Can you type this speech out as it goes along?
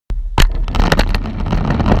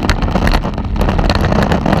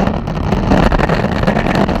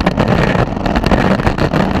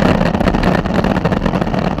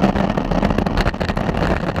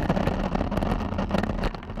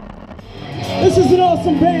is an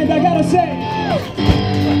awesome band, I gotta say.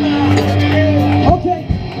 Okay.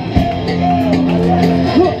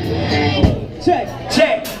 Look.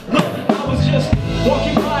 Check. Look, I was just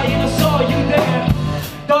walking by and I saw you there.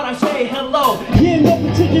 Thought I'd say hello. Yeah, no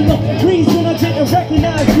particular reason I didn't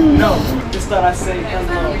recognize you. No, just thought I'd say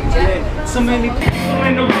hello. Yeah, so many people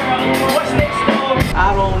in the world. What's next door?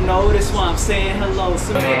 I don't know, that's why I'm saying hello.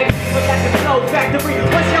 So many people at the Flow Factory.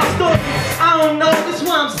 What's your story? I don't know, that's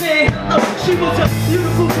why I'm saying hello. She was a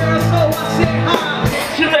beautiful girl, so I said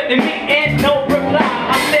hi. She looked at me and no reply.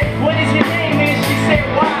 I said, what is your name? And she said,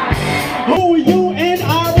 why? Who are you? And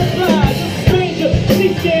I replied, stranger.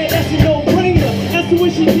 She said that's a no-brainer. As to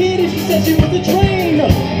what she did, and she said she was a trainer.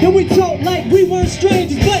 Then we talked like we weren't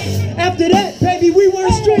strangers, but after that, baby, we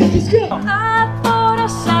weren't strangers. Go. I thought I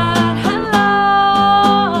said hello.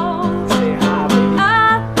 Say hi, baby.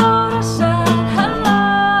 I thought I said hello.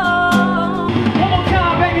 One more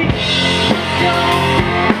time, baby.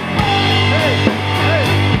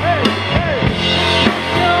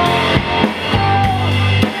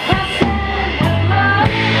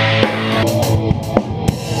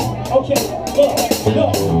 Okay,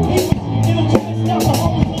 look, he was ill-dressed,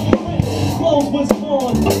 alcohol was on the rim, clothes was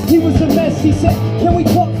on. He was a mess, he said, can we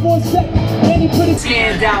talk for a sec? Then he put his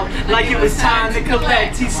Scanned out like it was time to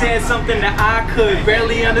collect. He said something that I could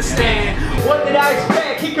barely understand. What did I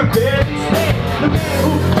expect? He could barely stand. The man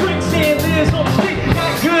who drinks and lives on the street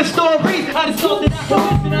got good stories. I just thought that I could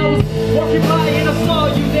listen. I was walking by and I saw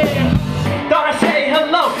you there. Thought I'd say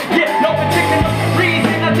hello. Yeah, no particular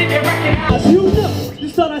reason I didn't recognize you know,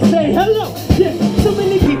 just thought I'd say hello. Yeah, so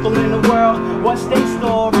many people in the world. What's their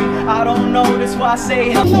story? I don't know. That's why I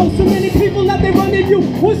say hello. so many people out there running you.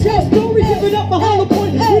 What's your story? Give it up for Hollow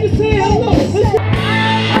Point. We just say hello. Let's go.